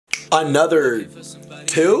Another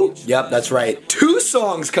two? Yep, that's right. 2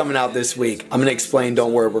 songs coming out this week. I'm gonna explain,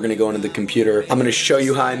 don't worry, we're gonna go into the computer. I'm gonna show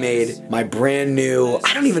you how I made my brand new,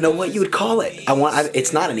 I don't even know what you would call it.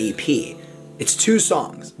 It's not an EP. It's 2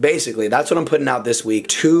 songs. Basically, that's what I'm putting out this week.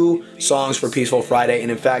 2 songs for Peaceful Friday. And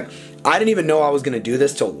in fact, I didn't even know I was gonna do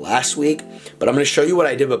this till last week, but I'm gonna show you what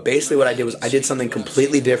I did. But basically what I did was I did something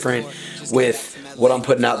completely different with what I'm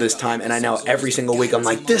putting out this time. And I know every single week I'm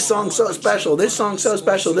like, this song's so special, this song's so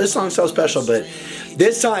special, this song's so special. But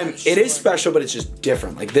this time it is special, but it's just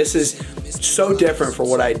different. Like, this is so different for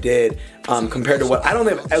what I did compared to what I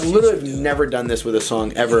literally have never done this with a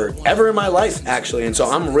song ever in my life, actually. And so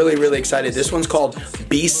I'm really excited. This one's called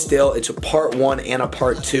Be Still. It's a part 1 and a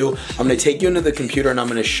part 2. I'm gonna take you into the computer and I'm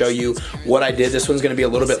gonna show you what I did. This one's gonna be a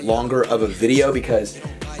little bit longer of a video because,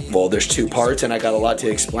 well, there's 2 parts and I got a lot to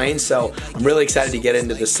explain. So I'm really excited to get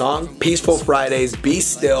into the song. Peaceful Fridays, Be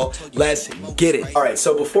Still. Let's get it. All right,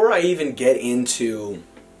 so before I even get into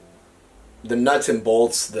the nuts and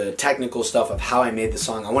bolts, the technical stuff of how I made the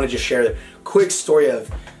song, I want to just share a quick story of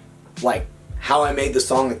like how I made the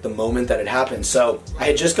song, like the moment that it happened. So I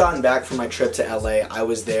had just gotten back from my trip to LA. I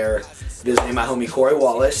was there visiting my homie Corey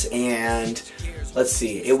Wallace, and let's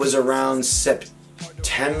see, it was around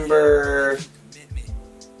September,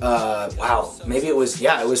 wow, maybe it was,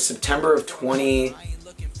 yeah, it was September of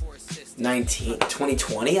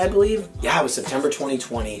 2020, I believe. Yeah, it was September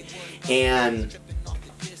 2020, and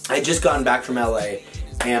I had just gotten back from LA,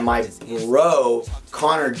 and my bro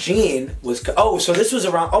Connor Jean was, oh, so this was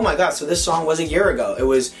around, oh my god, so this song was a year ago. It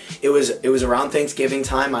was around Thanksgiving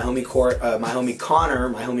time. My homie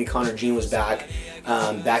Connor Jean was back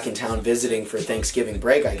in town visiting for Thanksgiving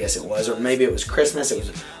break, I guess it was, or maybe it was Christmas. It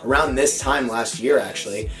was around this time last year,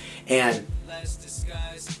 actually. And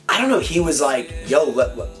I don't know, he was like, yo,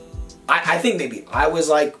 I think maybe I was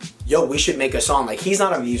like, yo, we should make a song. Like, he's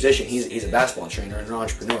not a musician, he's a basketball trainer and an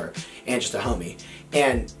entrepreneur and just a homie.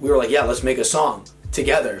 And we were like, yeah, let's make a song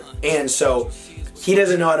together. And so he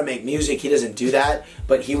doesn't know how to make music, he doesn't do that,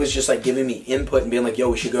 but he was just like giving me input and being like, yo,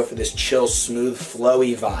 we should go for this chill, smooth,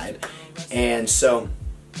 flowy vibe. And so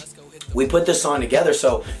we put this song together.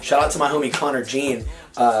 So shout out to my homie Connor Jean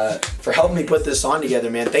for helping me put this song together,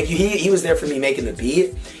 man. Thank you. He was there for me making the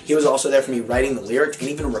beat. He was also there for me writing the lyrics and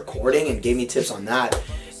even recording, and gave me tips on that.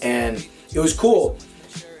 And it was cool.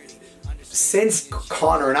 Since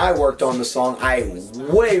Connor and I worked on the song, I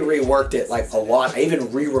way reworked it like a lot. I even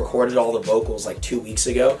re-recorded all the vocals like 2 weeks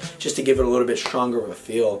ago just to give it a little bit stronger of a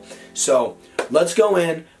feel. So let's go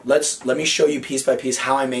in, let me show you piece by piece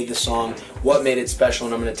how I made the song, what made it special,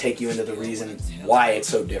 and I'm going to take you into the reason why it's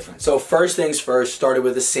so different. So first things first, started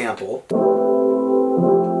with a sample.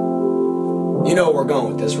 You know where we're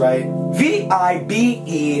going with this, right?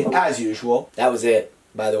 V-I-B-E, as usual. That was it,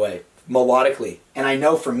 by the way, melodically. And I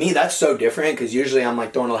know for me that's so different because usually I'm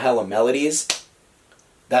like throwing a hell of melodies.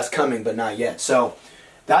 That's coming, but not yet. So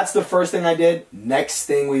that's the first thing I did. Next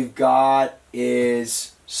thing we've got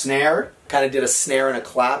is snare. Kind of did a snare and a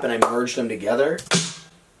clap and I merged them together.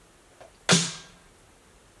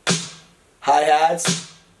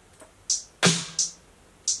 Hi-hats.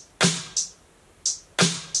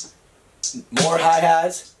 More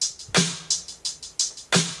hi-hats.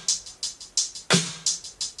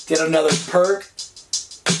 Did another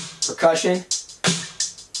percussion,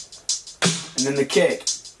 and then the kick.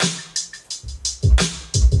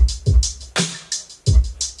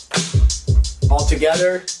 All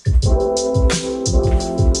together.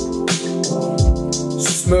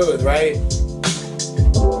 Smooth, right?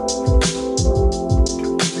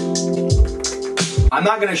 I'm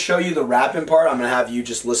not going to show you the rapping part. I'm going to have you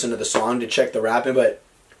just listen to the song to check the rapping, but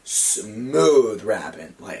smooth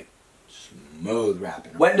rapping, like smooth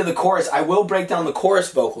rapping. Went into the chorus. I will break down the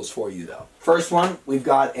chorus vocals for you though. First one, we've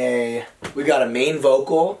got a main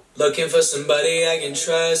vocal. Looking for somebody I can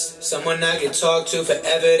trust, someone I can talk to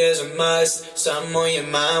forever, there's a must. Something on your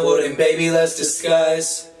mind, well then baby let's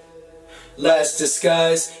discuss. Let's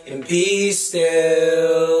discuss and be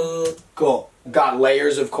still. Cool. Got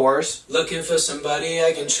layers, of course. Looking for somebody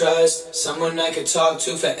I can trust, someone I can talk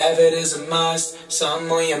to forever, there's a must.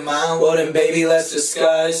 Something on your mind, well then baby let's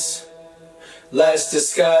discuss. Let's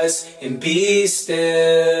discuss and be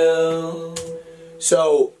still.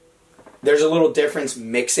 So there's a little difference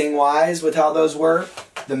mixing wise with how those were.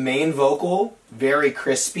 The main vocal, very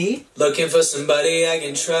crispy. Looking for somebody I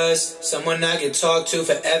can trust, someone I can talk to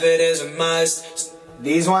forever, there's a must.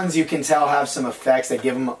 These ones you can tell have some effects that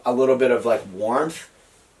give them a little bit of like warmth.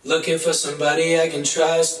 Looking for somebody I can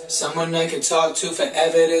trust, someone I can talk to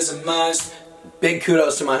forever, there's a must. Big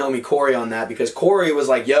kudos to my homie Corey on that, because Corey was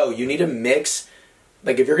like, yo, you need to mix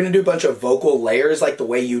Like if you're going to do a bunch of vocal layers like the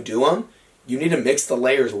way you do them, you need to mix the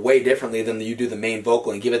layers way differently than you do the main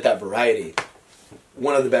vocal and give it that variety.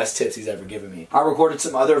 One of the best tips he's ever given me. I recorded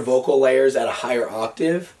some other vocal layers at a higher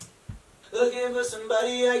octave. Looking for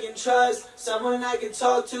somebody I can trust, someone I can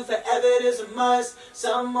talk to forever it is a must.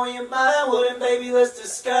 Something on your mind, well then baby let's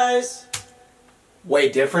discuss. Way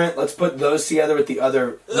different. Let's put those together with the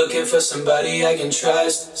other. Looking for somebody I can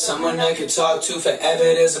trust, someone I can talk to forever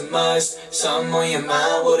it is a must. Something on your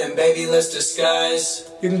mind, well then baby let's discuss.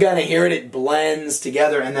 You can kind of hear it, it blends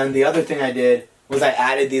together. And then the other thing I did was I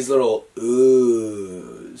added these little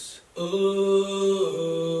oohs. Ooh.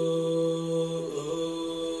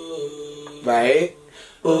 Right?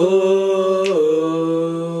 Ooh.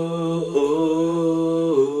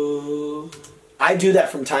 I do that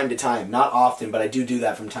from time to time. Not often, but I do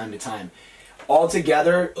that from time to time. All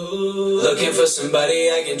together. Looking for somebody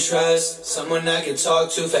I can trust, someone I can talk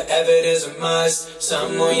to forever it is a must.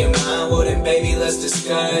 Something on your mind, well then baby let's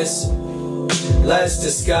discuss. Let's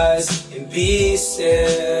discuss and be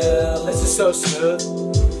still. This is so smooth.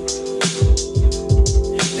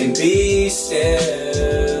 And be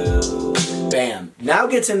still. Bam. Now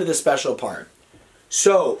gets into the special part.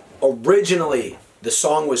 So, originally, the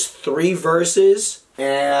song was 3 verses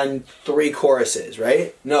and 3 choruses,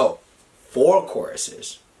 right? No, 4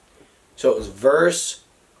 choruses. So it was verse,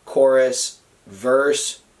 chorus,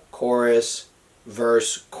 verse, chorus,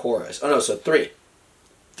 verse, chorus. Oh no, so 3.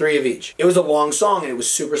 3 of each. It was a long song and it was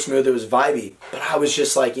super smooth, it was vibey. But I was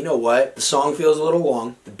just like, you know what? The song feels a little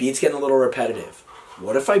long, the beat's getting a little repetitive.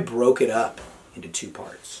 What if I broke it up into 2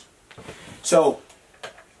 parts? So,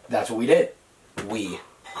 that's what we did. Me,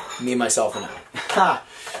 myself, and I. Ha!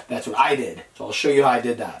 That's what I did. So I'll show you how I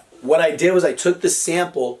did that. What I did was I took the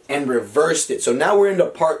sample and reversed it. So now we're into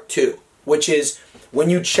part 2, which is when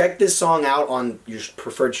you check this song out on your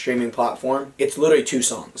preferred streaming platform, it's literally 2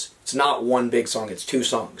 songs. It's not one big song, it's 2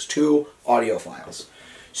 songs, 2 audio files.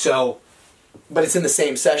 So, but it's in the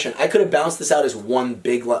same session. I could have bounced this out as one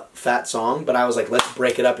big fat song, but I was like, let's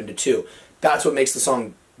break it up into 2. That's what makes the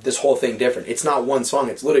song, this whole thing different. It's not one song,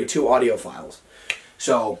 it's literally 2 audio files.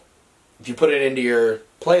 So, if you put it into your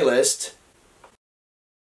playlist,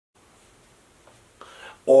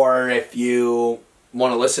 or if you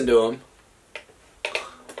want to listen to them,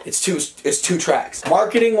 it's two tracks.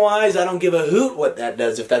 Marketing wise, I don't give a hoot what that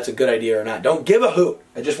does, if that's a good idea or not. Don't give a hoot.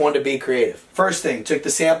 I just wanted to be creative. First thing, took the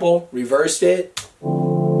sample, reversed it.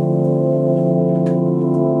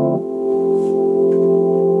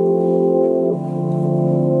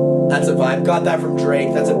 That's a vibe. Got that from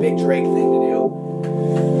Drake. That's a big Drake thing to do.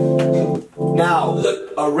 Now,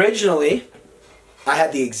 originally, I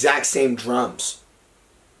had the exact same drums,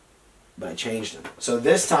 but I changed them. So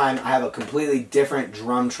this time, I have a completely different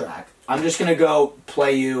drum track. I'm just going to go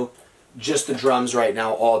play you just the drums right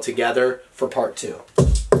now all together for part 2.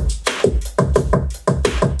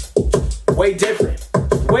 Way different.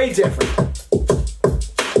 Way different.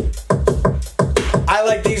 I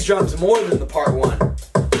like these drums more than the part 1.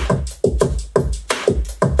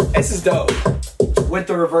 This is dope. With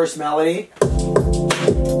the reverse melody.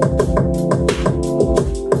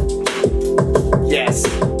 Yes,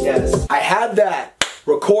 yes. I had that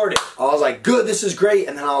recorded. I was like, good, this is great.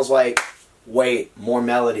 And then I was like, wait, more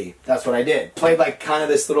melody. That's what I did. Played like kind of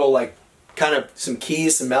this little like, kind of some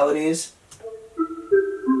keys, some melodies.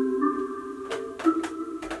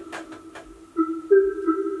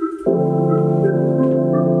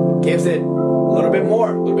 Gives it a little bit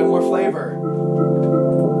more flavor.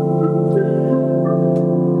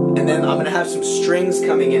 And then I'm gonna have some strings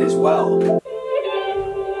coming in as well.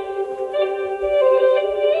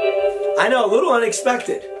 I know, a little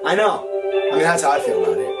unexpected. I know. I mean, that's how I feel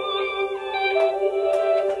about it.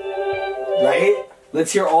 Right?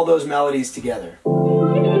 Let's hear all those melodies together.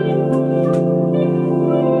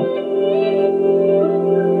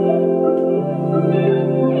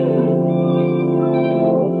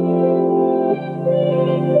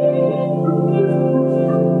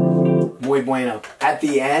 Muy bueno. At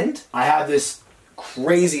the end, I have this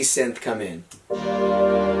crazy synth come in.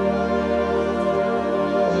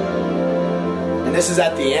 And this is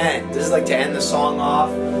at the end. This is like to end the song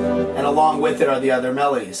off, and along with it are the other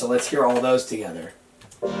melodies. So let's hear all those together.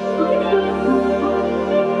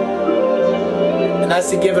 And that's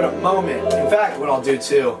to give it a moment. In fact, what I'll do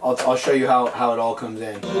too, I'll show you how it all comes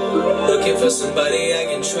in. Looking for somebody I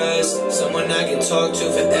can trust, someone I can talk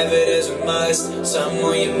to forever there's a must. Something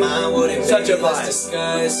on your mind, what it Such a let's vibe.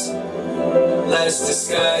 discuss. Let's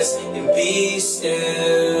discuss and be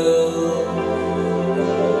still.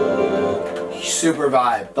 super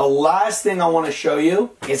vibe. The last thing I want to show you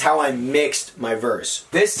is how I mixed my verse.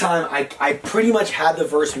 This time I pretty much had the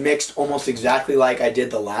verse mixed almost exactly like I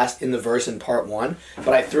did in the verse in part 1,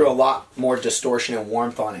 but I threw a lot more distortion and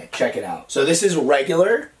warmth on it. Check it out. So this is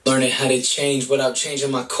regular. Learning how to change without changing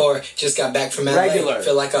my core. Just got back from LA. Regular.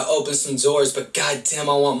 Feel like I opened some doors, but goddamn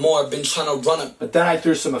I want more. Been trying to run up. But then I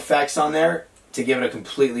threw some effects on there to give it a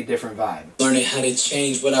completely different vibe. Learning how to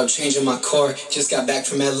change without changing my core. Just got back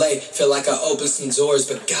from LA. Feel like I opened some doors,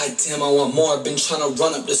 but goddamn I want more. Been trying to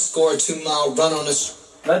run up the score. 2-mile run on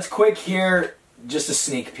this. Let's quick hear just a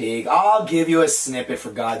sneak peek. I'll give you a snippet for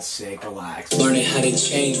God's sake. Relax. Learning how to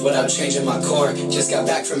change without changing my core. Just got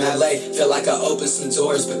back from LA. Feel like I opened some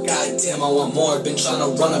doors, but goddamn I want more. Been trying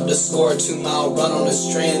to run up the score. 2-mile run on the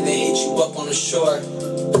strand. They hit you up on the shore.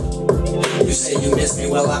 You say you miss me,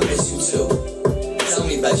 well I miss you too. Tell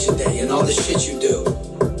me about your day and all the shit you do.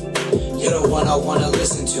 You're the one I wanna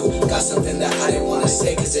listen to. Got something that I didn't wanna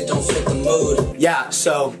say cause it don't fit the mood. Yeah,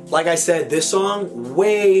 so like I said, this song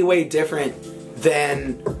way different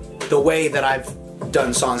than the way that I've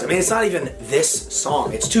done songs. I mean, it's not even this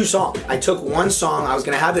song, it's 2 songs. I took one song, I was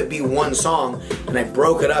gonna have it be 1 song, and I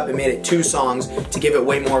broke it up and made it 2 songs to give it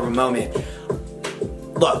way more of a moment.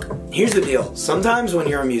 Look, here's the deal. Sometimes when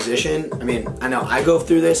you're a musician, I mean, I know I go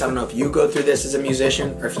through this. I don't know if you go through this as a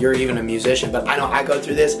musician or if you're even a musician, but I know I go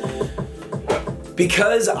through this.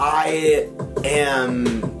 Because I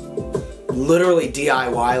am literally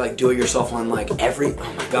DIY, like do it yourself on like oh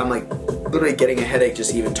my God, I'm like literally getting a headache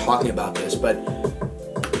just even talking about this, but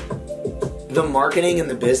the marketing and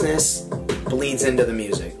the business bleeds into the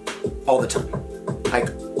music all the time,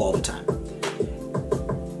 like all the time.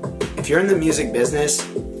 If you're in the music business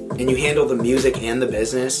and you handle the music and the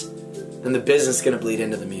business, then the business is going to bleed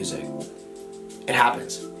into the music. It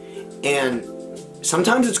happens. And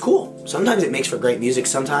sometimes it's cool. Sometimes it makes for great music.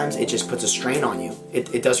 Sometimes it just puts a strain on you.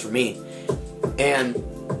 It does for me. And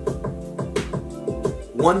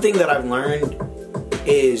one thing that I've learned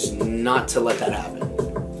is not to let that happen.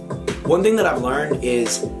 One thing that I've learned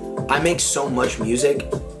is I make so much music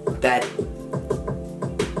that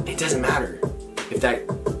it doesn't matter if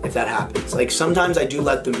that happens. Like sometimes I do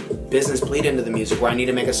let the business bleed into the music where I need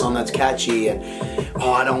to make a song that's catchy and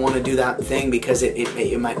I don't want to do that thing because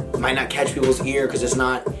it might not catch people's ear because it's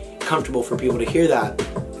not comfortable for people to hear that.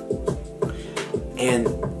 And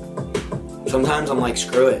sometimes I'm like,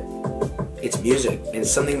 screw it. It's music.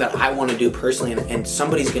 It's something that I want to do personally and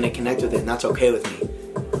somebody's going to connect with it and that's okay with me.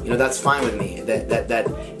 You know, that's fine with me. That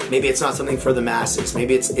maybe it's not something for the masses.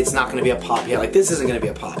 Maybe it's not going to be a pop hit. Like this isn't going to be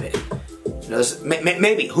a pop hit.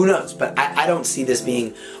 Maybe, who knows, but I don't see this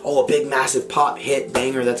being, a big massive pop hit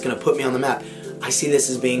banger that's going to put me on the map. I see this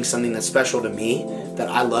as being something that's special to me, that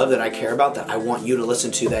I love, that I care about, that I want you to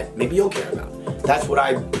listen to, that maybe you'll care about. That's what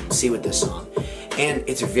I see with this song. And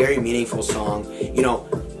it's a very meaningful song. You know,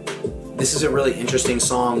 this is a really interesting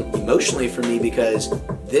song emotionally for me because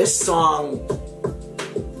this is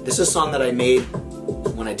a song that I made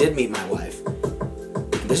when I did meet my wife.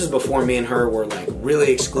 This is before me and her were like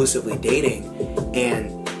really exclusively dating,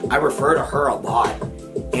 and I refer to her a lot,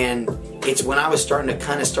 and it's when I was starting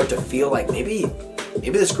to feel like maybe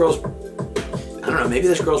this girl's, I don't know, maybe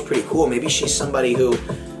this girl's pretty cool, maybe she's somebody who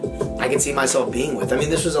I can see myself being with. I mean,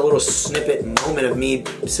 this was a little snippet moment of me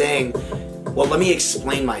saying, well, let me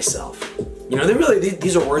explain myself. You know,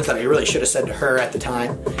 these are words that I really should have said to her at the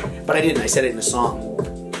time, but I didn't. I said it in a song.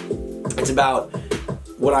 It's about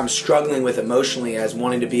what I'm struggling with emotionally as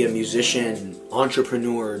wanting to be a musician,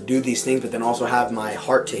 entrepreneur, do these things, but then also have my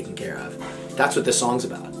heart taken care of. That's what this song's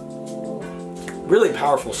about. Really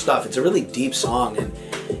powerful stuff. It's a really deep song, and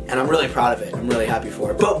I'm really proud of it. I'm really happy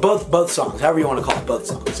for it. Both songs, however you want to call it, both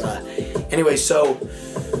songs. Anyway, so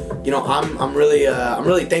you know, I'm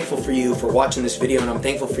really thankful for you for watching this video, and I'm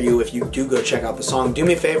thankful for you if you do go check out the song. Do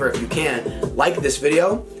me a favor if you can, like this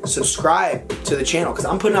video, subscribe to the channel, because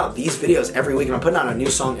I'm putting out these videos every week, and I'm putting out a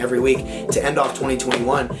new song every week to end off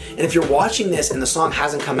 2021. And if you're watching this and the song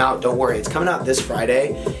hasn't come out, don't worry, it's coming out this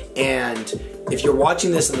Friday. And if you're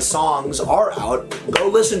watching this and the songs are out, go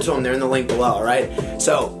listen to them. They're in the link below, alright?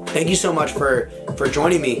 So, thank you so much for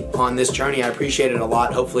joining me on this journey. I appreciate it a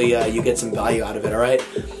lot. Hopefully you get some value out of it, alright?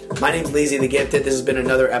 My name's Leezythegifted. This has been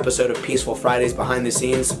another episode of Peaceful Fridays Behind the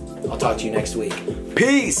Scenes. I'll talk to you next week.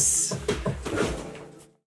 Peace!